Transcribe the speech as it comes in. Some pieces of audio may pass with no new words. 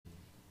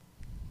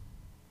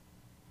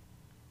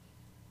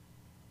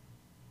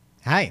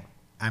Hi,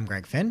 I'm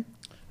Greg Finn,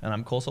 And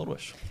I'm Cole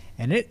Soldwish.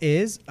 and it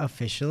is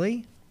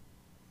officially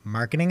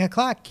Marketing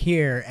O'Clock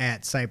here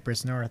at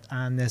Cypress North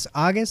on this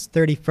August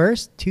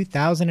 31st,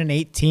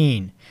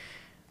 2018.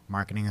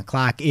 Marketing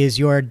O'Clock is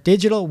your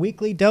digital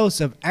weekly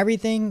dose of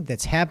everything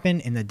that's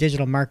happened in the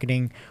digital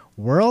marketing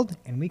world,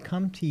 and we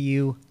come to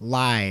you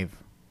live,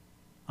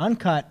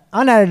 uncut,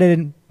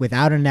 unedited,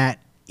 without a net,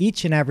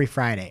 each and every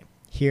Friday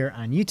here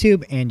on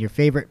YouTube and your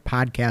favorite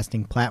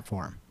podcasting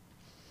platform.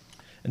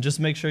 And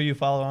just make sure you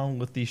follow along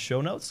with the show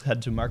notes.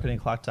 Head to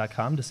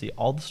marketingclock.com to see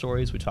all the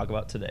stories we talk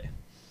about today.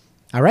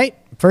 All right,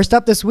 first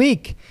up this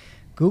week,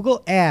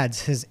 Google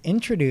Ads has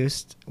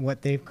introduced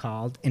what they've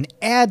called an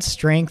ad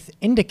strength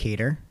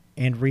indicator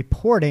and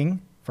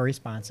reporting for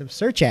responsive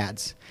search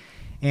ads.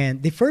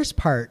 And the first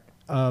part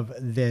of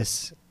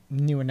this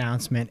new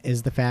announcement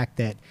is the fact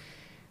that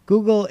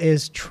Google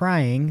is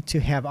trying to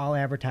have all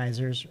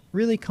advertisers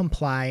really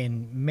comply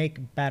and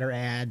make better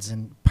ads.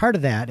 And part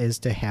of that is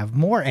to have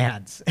more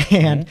ads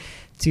and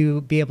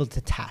to be able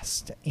to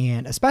test.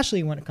 And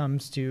especially when it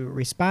comes to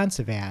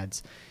responsive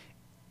ads.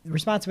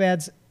 Responsive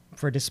ads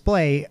for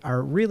display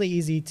are really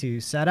easy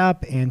to set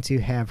up and to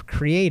have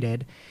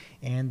created.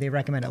 And they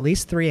recommend at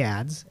least 3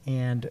 ads.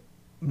 And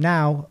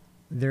now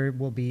there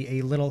will be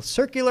a little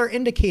circular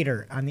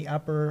indicator on the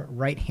upper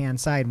right-hand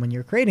side when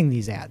you're creating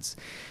these ads.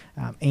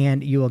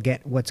 And you will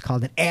get what's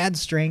called an ad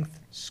strength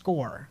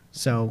score.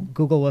 So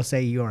Google will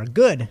say you are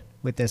good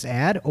with this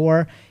ad,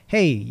 or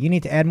hey, you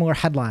need to add more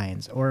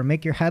headlines, or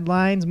make your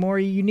headlines more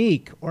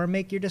unique, or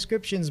make your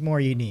descriptions more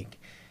unique.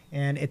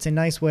 And it's a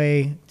nice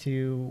way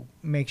to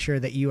make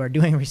sure that you are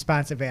doing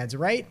responsive ads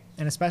right,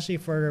 and especially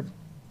for,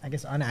 I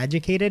guess,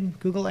 uneducated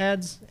Google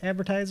Ads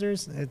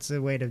advertisers, it's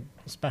a way to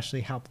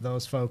especially help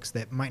those folks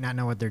that might not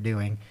know what they're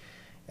doing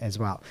as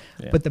well.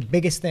 Yeah. But the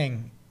biggest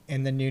thing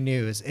in the new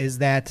news is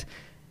that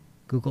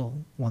Google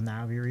will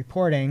now be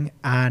reporting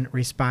on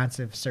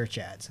responsive search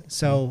ads.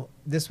 So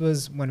this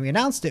was, when we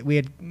announced it, we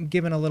had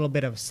given a little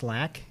bit of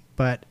slack,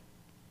 but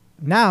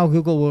now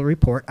Google will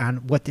report on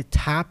what the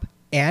top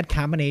ad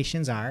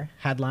combinations are,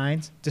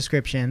 headlines,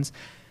 descriptions.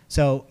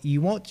 So you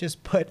won't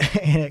just put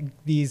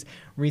these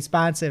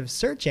responsive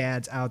search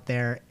ads out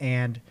there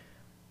and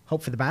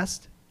hope for the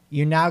best.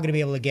 You're now going to be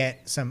able to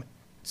get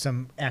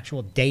some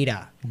actual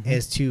data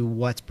as to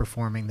what's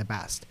performing the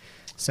best.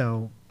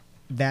 So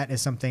that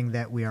is something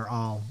that we are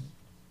all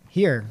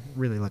here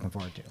really looking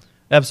forward to.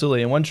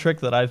 Absolutely. And one trick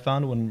that I've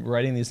found when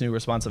writing these new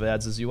responsive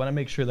ads is you want to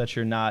make sure that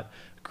you're not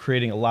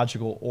creating a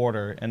logical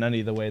order in any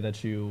of the way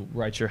that you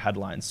write your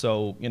headlines.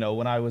 So,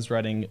 when I was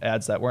writing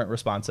ads that weren't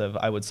responsive,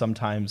 I would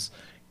sometimes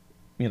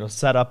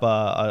set up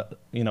a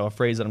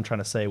phrase that I'm trying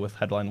to say with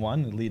headline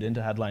 1 and lead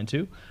into headline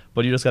 2.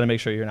 But you just got to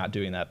make sure you're not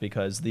doing that,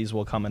 because these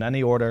will come in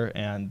any order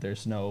and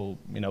there's no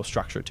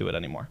structure to it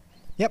anymore.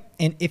 Yep.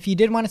 And if you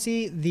did want to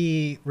see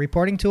the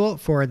reporting tool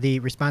for the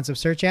responsive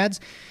search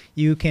ads,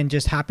 you can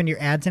just hop into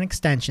your ads and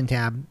extension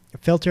tab,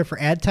 filter for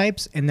ad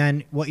types, and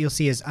then what you'll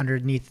see is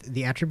underneath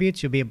the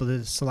attributes, you'll be able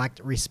to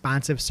select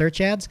responsive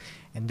search ads,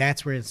 and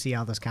that's where you'll see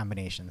all those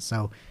combinations.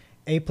 So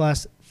A+,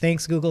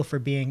 thanks Google for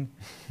being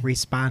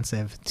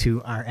responsive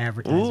to our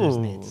advertisers'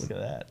 needs. Look at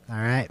that.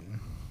 All right.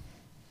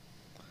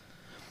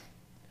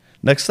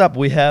 Next up,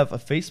 we have a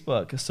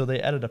Facebook. So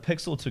they added a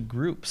pixel to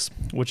groups,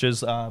 which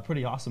is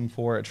pretty awesome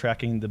for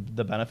tracking the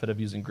benefit of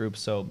using groups.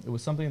 So it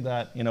was something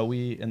that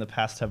we in the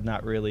past have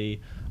not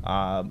really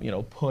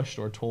pushed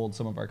or told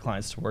some of our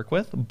clients to work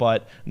with.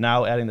 But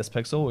now adding this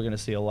pixel, we're going to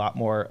see a lot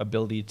more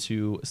ability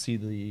to see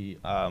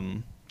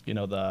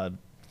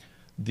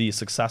the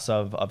success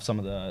of some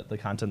of the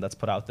content that's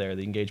put out there,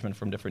 the engagement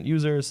from different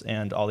users,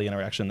 and all the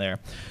interaction there.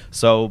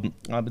 So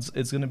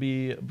it's going to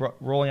be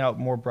rolling out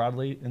more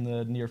broadly in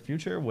the near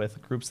future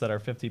with groups that are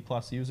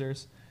 50+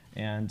 users,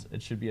 and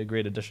it should be a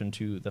great addition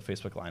to the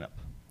Facebook lineup.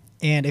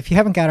 And if you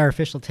haven't got our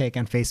official take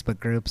on Facebook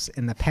groups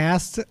in the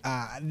past,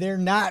 they're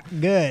not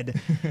good.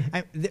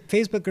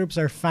 Facebook groups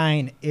are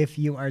fine if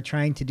you are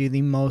trying to do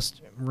the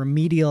most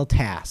remedial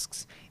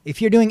tasks. If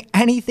you're doing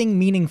anything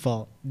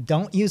meaningful,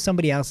 don't use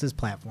somebody else's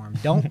platform.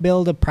 Don't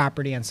build a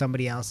property on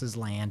somebody else's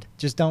land.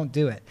 Just don't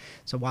do it.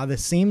 So while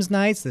this seems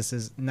nice, this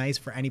is nice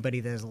for anybody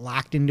that is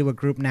locked into a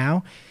group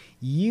now.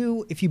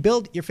 If you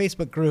build your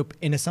Facebook group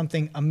into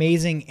something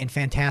amazing and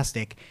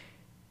fantastic,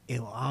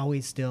 it will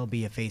always still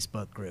be a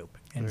Facebook group.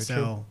 And Very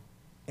so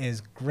true.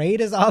 As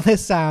great as all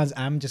this sounds,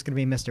 I'm just going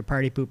to be Mr.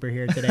 Party Pooper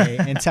here today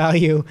and tell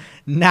you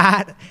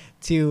not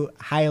to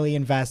highly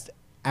invest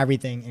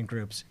everything in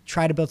groups.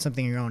 Try to build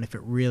something of your own if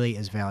it really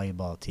is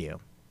valuable to you.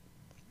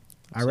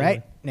 All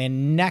right.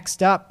 And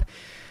next up,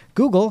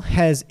 Google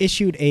has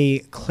issued a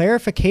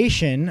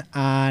clarification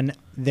on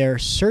their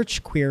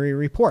search query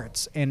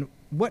reports. And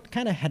what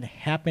kind of had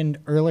happened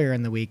earlier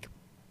in the week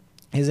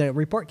is a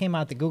report came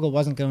out that Google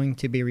wasn't going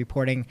to be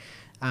reporting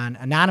on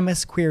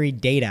anonymous query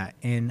data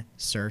in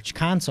Search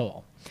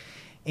Console.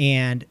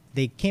 And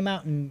they came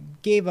out and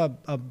gave a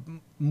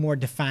more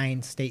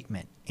defined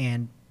statement.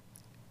 And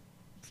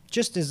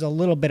just as a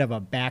little bit of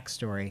a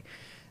backstory,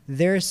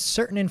 there's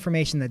certain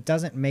information that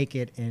doesn't make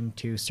it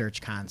into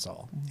Search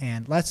Console.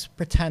 And let's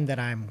pretend that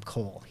I'm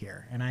Cole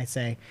here, and I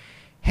say,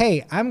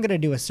 hey, I'm going to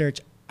do a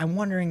search. I'm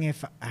wondering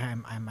if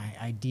my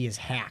ID is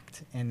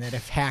hacked, and that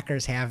if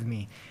hackers have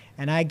me.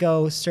 And I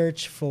go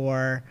search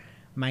for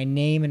my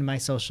name and my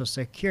social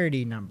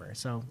security number.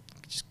 So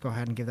just go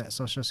ahead and give that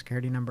social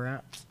security number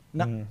out.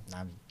 No,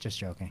 I'm just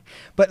joking.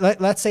 But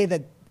let's say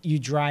that you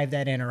drive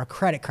that in, or a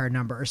credit card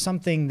number, or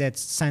something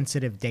that's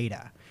sensitive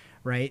data,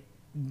 right?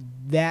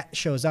 That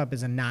shows up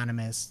as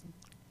anonymous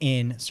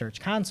in Search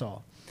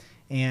Console.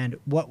 And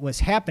what was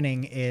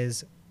happening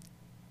is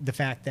the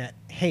fact that,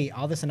 hey,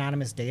 all this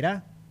anonymous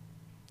data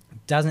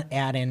doesn't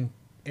add in,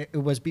 it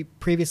was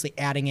previously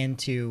adding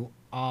into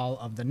all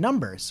of the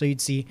numbers. So you'd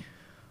see,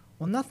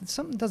 well,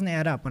 something doesn't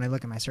add up when I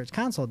look at my Search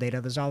Console data.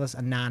 There's all this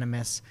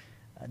anonymous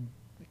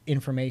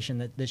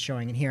information that's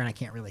showing in here, and I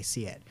can't really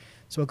see it.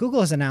 So what Google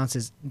has announced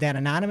is that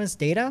anonymous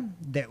data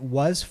that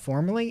was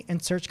formerly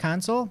in Search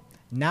Console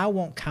now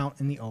won't count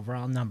in the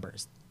overall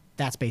numbers.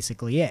 That's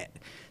basically it.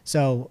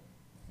 So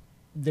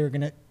they're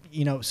going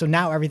to, so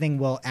now everything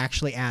will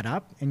actually add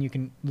up, and you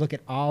can look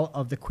at all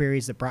of the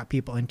queries that brought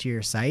people into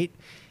your site,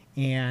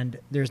 and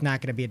there's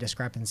not going to be a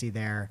discrepancy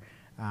there.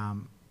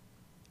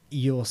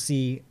 You'll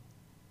see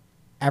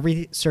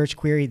every search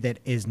query that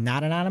is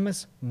not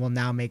anonymous will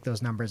now make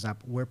those numbers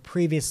up, where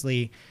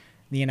previously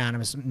the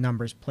anonymous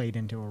numbers played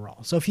into a role.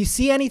 So if you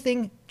see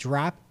anything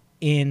drop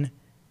in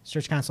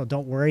Search Console,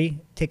 don't worry.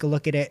 Take a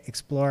look at it,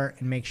 explore,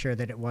 and make sure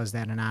that it was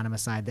that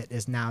anonymous side that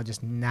is now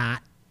just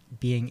not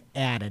being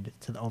added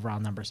to the overall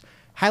numbers.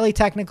 Highly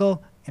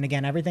technical, and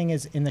again, everything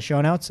is in the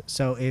show notes.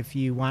 So if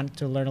you want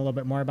to learn a little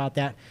bit more about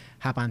that,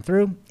 hop on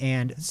through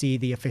and see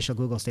the official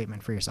Google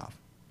statement for yourself.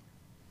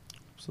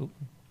 Absolutely.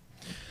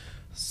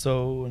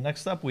 So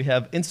next up, we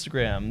have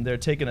Instagram. They're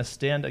taking a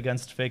stand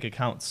against fake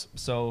accounts.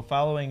 So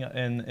following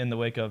in the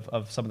wake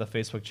of some of the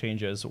Facebook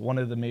changes, one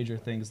of the major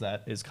things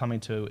that is coming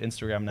to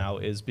Instagram now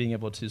is being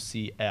able to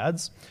see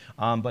ads.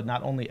 But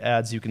not only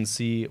ads, you can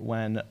see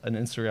when an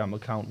Instagram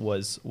account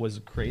was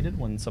created,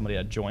 when somebody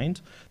had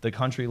joined, the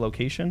country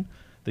location,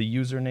 the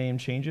username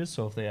changes.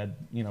 So if they had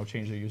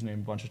changed their username a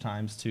bunch of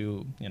times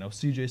to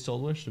CJ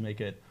Solwish to make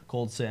it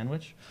cold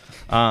sandwich.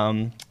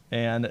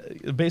 And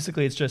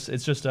basically, it's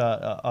just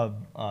a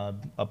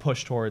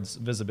push towards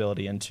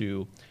visibility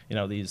into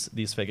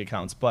these fake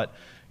accounts. But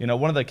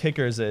one of the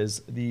kickers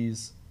is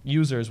these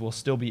users will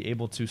still be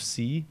able to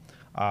see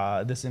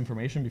this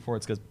information before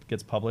it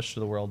gets published to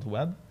the world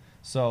web.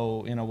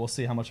 So we'll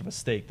see how much of a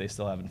stake they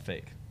still have in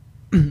fake.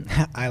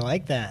 I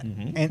like that.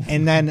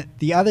 And then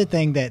the other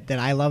thing that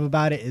I love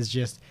about it is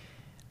just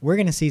we're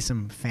going to see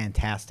some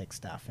fantastic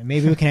stuff. And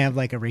maybe we can have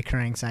like a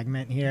recurring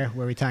segment here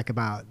where we talk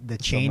about the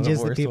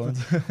changes that people,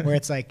 where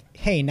it's like,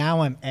 hey, now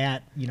I'm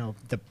at,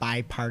 the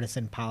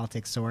bipartisan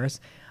politics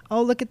source.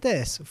 Oh, look at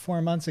this.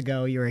 4 months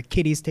ago, you were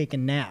kitties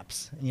taking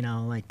naps.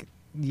 Like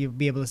you'll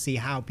be able to see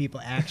how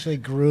people actually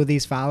grew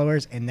these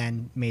followers and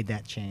then made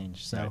that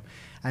change. So right.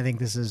 I think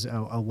this is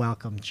a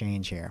welcome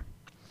change here.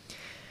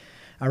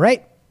 All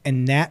right.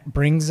 And that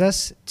brings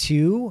us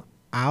to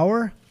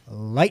our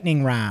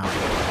lightning round.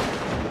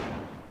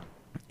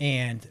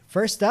 And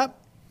first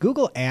up,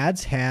 Google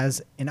Ads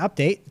has an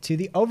update to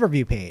the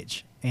overview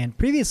page. And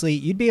previously,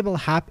 you'd be able to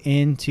hop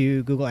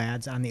into Google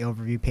Ads on the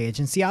overview page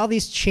and see all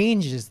these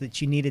changes that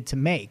you needed to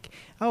make.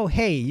 Oh,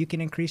 hey, you can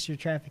increase your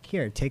traffic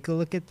here. Take a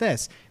look at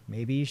this.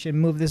 Maybe you should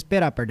move this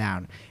bit up or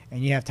down.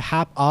 And you have to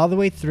hop all the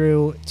way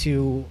through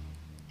to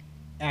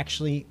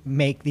actually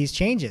make these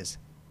changes.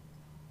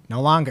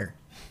 No longer.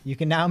 You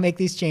can now make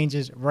these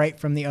changes right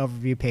from the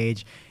overview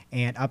page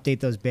and update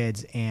those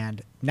bids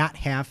and not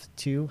have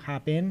to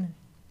hop in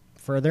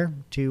further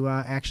to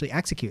actually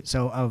execute.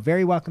 So a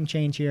very welcome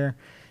change here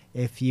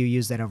if you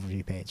use that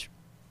overview page.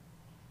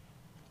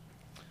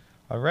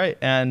 All right,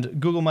 and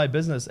Google My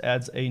Business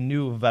adds a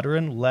new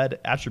veteran-led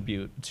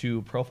attribute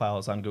to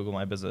profiles on Google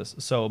My Business.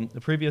 So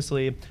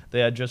previously, they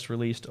had just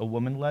released a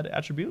woman-led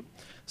attribute.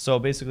 So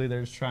basically,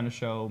 they're just trying to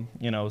show,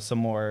 some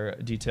more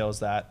details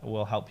that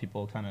will help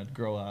people kind of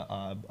grow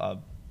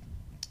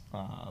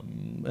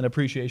an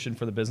appreciation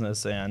for the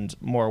business and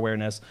more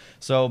awareness.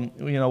 So,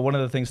 one of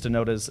the things to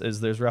note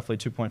is there's roughly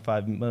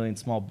 2.5 million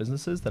small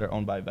businesses that are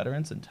owned by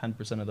veterans, and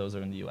 10% of those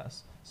are in the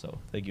U.S. So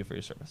thank you for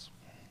your service.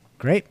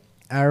 Great.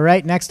 All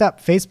right, next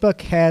up,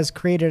 Facebook has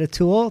created a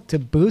tool to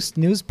boost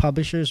news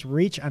publishers'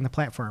 reach on the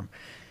platform.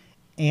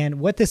 And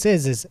what this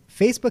is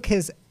Facebook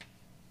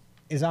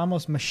is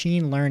almost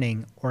machine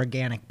learning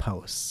organic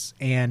posts.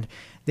 And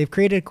they've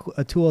created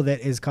a tool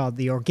that is called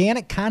the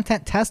Organic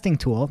Content Testing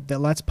Tool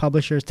that lets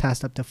publishers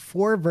test up to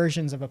 4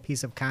 versions of a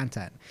piece of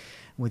content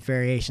with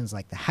variations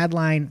like the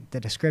headline,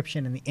 the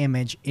description, and the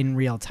image in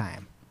real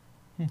time.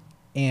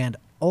 And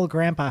old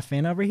Grandpa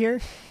Finn over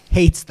here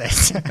hates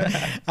this.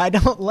 I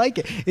don't like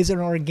it. It's an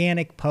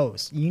organic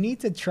post. You need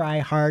to try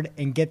hard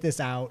and get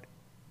this out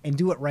and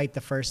do it right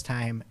the first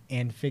time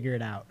and figure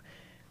it out.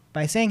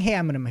 By saying, hey,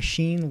 I'm going to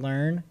machine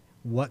learn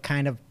what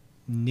kind of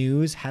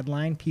news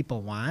headline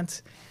people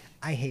want,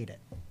 I hate it.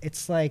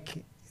 It's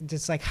like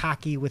just like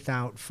hockey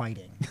without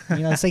fighting.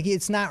 It's like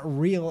it's not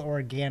real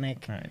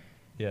organic Right.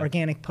 Yeah.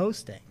 organic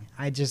posting.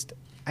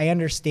 I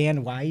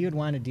understand why you'd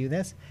want to do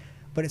this,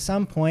 but at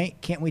some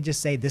point, can't we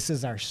just say this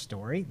is our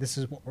story? This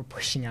is what we're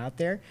pushing out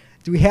there.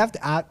 Do we have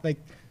to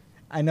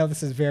I know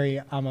this is very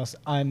almost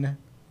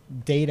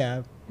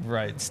undata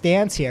Right.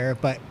 stance here,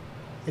 but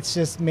it's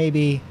just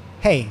maybe,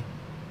 hey,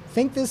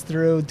 think this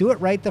through, do it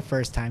right the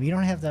first time. You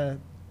don't have to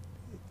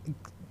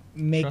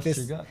make Trust this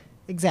your gut.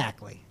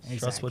 exactly.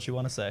 Trust what you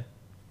want to say.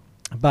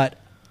 But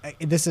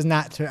this is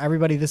not to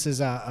everybody. This is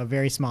a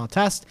very small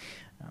test.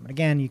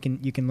 Again, you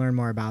can learn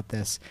more about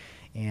this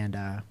and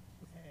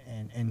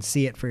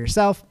see it for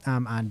yourself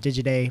on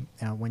Digiday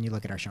when you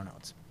look at our show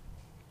notes.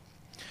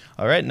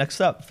 All right, next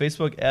up,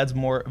 Facebook adds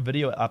more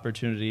video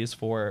opportunities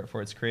for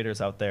its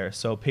creators out there.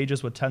 So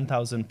pages with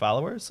 10,000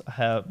 followers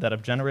that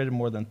have generated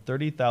more than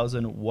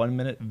 30,000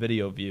 one-minute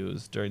video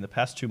views during the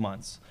past 2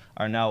 months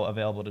are now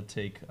available to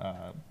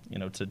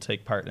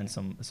take part in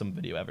some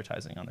video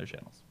advertising on their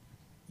channels.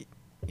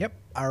 Yep.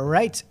 All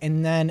right.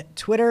 And then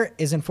Twitter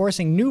is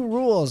enforcing new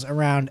rules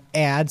around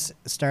ads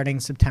starting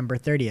September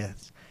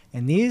 30th.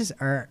 And these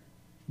are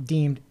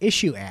deemed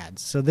issue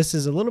ads. So this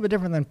is a little bit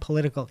different than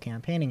political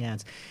campaigning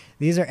ads.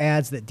 These are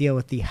ads that deal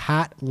with the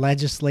hot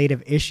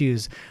legislative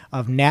issues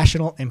of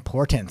national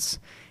importance,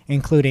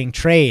 including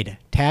trade,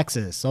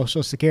 taxes,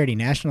 social security,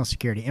 national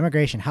security,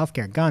 immigration,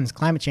 healthcare, guns,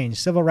 climate change,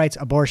 civil rights,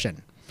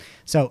 abortion.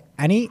 So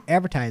any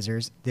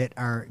advertisers that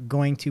are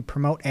going to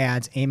promote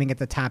ads aiming at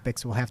the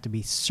topics will have to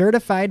be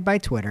certified by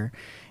Twitter,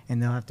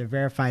 and they'll have to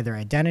verify their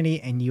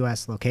identity and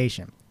U.S.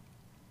 location.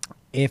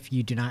 If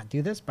you do not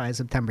do this by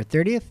September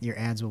 30th, your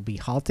ads will be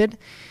halted.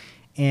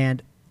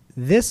 And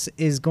this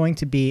is going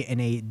to be in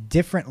a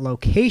different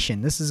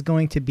location. This is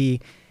going to be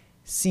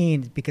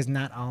seen because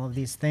not all of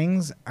these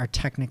things are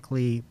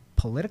technically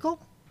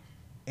political.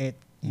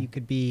 You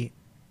could be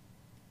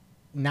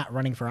not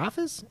running for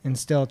office and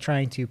still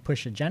trying to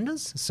push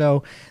agendas.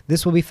 So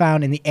this will be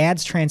found in the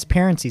Ads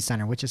Transparency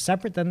Center, which is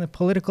separate than the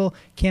Political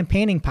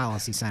Campaigning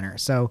Policy Center.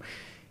 So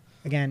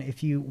again,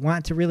 if you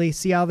want to really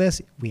see all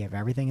this, we have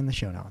everything in the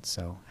show notes.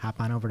 So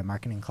hop on over to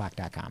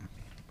marketingclock.com.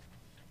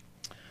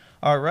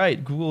 All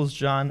right, Google's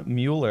John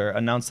Mueller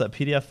announced that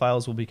PDF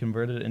files will be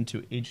converted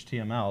into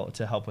HTML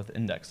to help with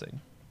indexing.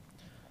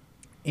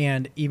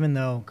 And even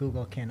though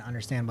Google can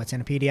understand what's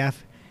in a PDF,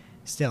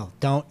 still,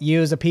 don't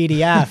use a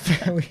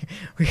PDF.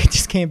 we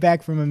just came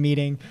back from a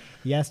meeting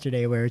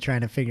yesterday where we were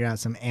trying to figure out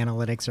some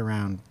analytics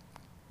around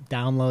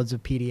downloads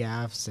of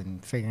PDFs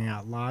and figuring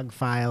out log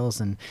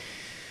files. And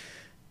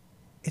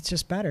it's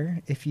just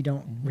better if you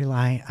don't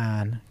rely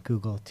on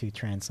Google to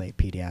translate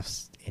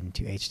PDFs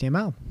into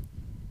HTML.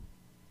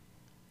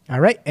 All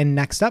right, and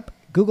next up,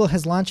 Google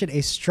has launched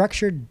a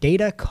structured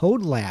data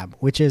code lab,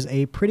 which is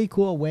a pretty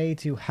cool way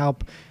to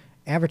help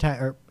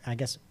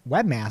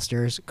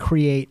webmasters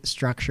create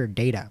structured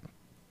data.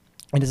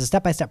 It is a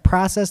step-by-step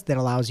process that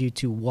allows you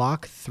to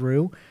walk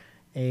through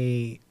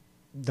the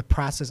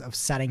process of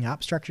setting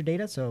up structured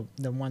data. So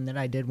the one that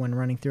I did when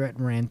running through it,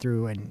 ran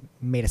through and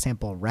made a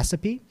sample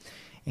recipe.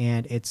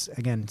 And it's,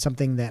 again,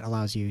 something that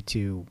allows you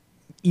to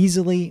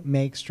easily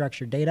make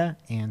structured data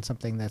and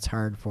something that's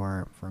hard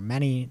for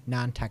many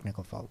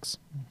non-technical folks.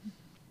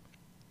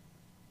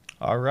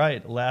 All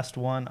right, last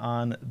one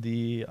on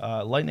the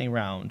lightning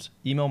round.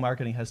 Email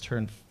marketing has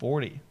turned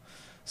 40.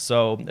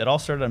 So it all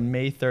started on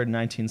May 3rd,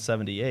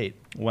 1978,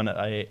 when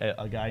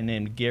a guy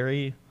named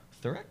Gary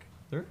Thurk,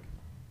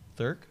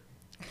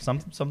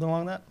 something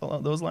along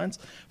those lines,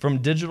 from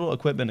Digital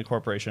Equipment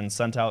Corporation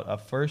sent out a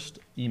first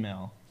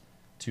email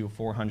to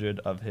 400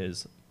 of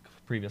his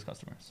previous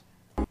customers.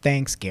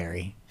 Thanks,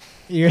 Gary.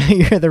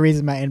 You're the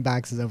reason my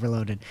inbox is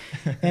overloaded.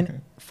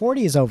 And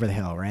 40 is over the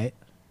hill, right?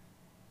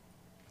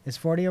 Is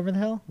 40 over the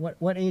hill?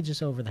 What age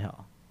is over the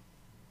hill?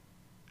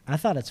 I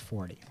thought it's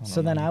 40.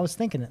 So then I was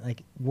thinking,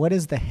 like, what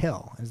is the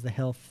hill? Is the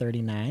hill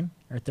 39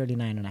 or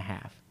 39 and a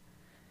half?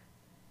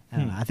 I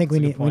don't know. I think we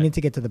need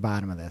to get to the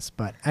bottom of this.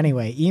 But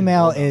anyway,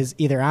 email is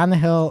either on the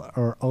hill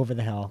or over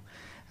the hill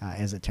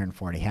as it turned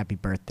 40. Happy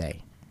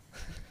birthday,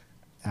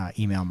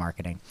 email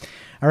marketing.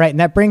 All right, and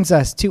that brings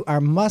us to our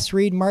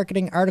must-read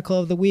marketing article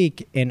of the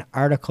week, an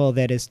article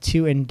that is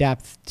too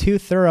in-depth, too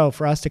thorough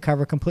for us to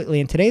cover completely.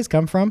 And today's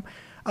come from,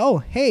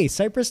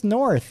 Cypress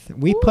North.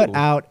 We put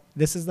out,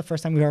 this is the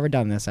first time we've ever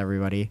done this,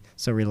 everybody,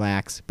 so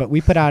relax. But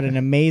we put out an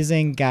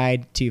amazing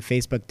guide to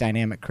Facebook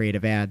dynamic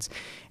creative ads.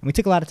 And we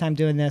took a lot of time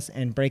doing this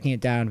and breaking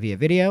it down via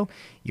video.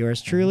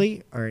 Yours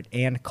truly,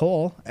 and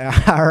Cole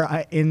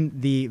are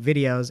in the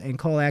videos. And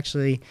Cole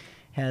actually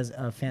has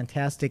a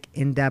fantastic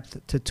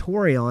in-depth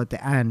tutorial at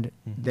the end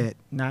that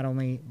not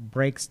only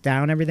breaks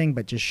down everything,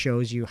 but just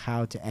shows you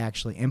how to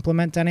actually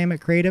implement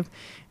dynamic creative.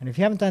 And if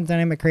you haven't done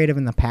dynamic creative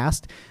in the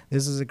past,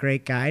 this is a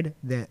great guide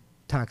that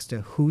talks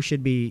to who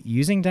should be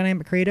using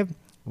dynamic creative,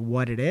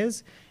 what it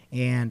is,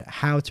 and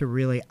how to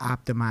really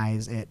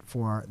optimize it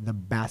for the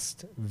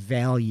best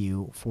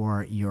value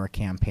for your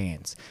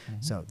campaigns.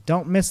 So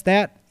don't miss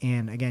that.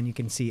 And again, you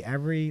can see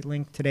every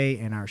link today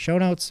in our show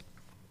notes.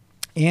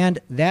 And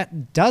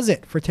that does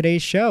it for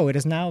today's show. It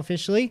is now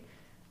officially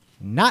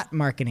not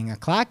Marketing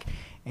O'Clock.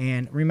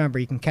 And remember,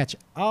 you can catch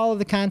all of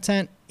the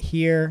content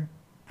here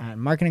at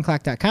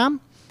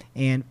marketingclock.com.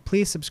 And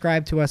please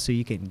subscribe to us so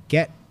you can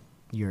get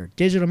your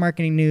digital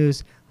marketing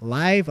news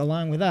live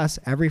along with us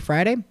every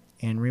Friday.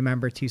 And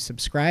remember to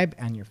subscribe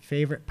on your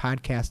favorite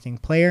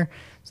podcasting player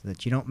so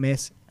that you don't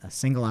miss a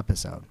single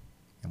episode.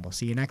 And we'll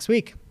see you next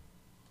week.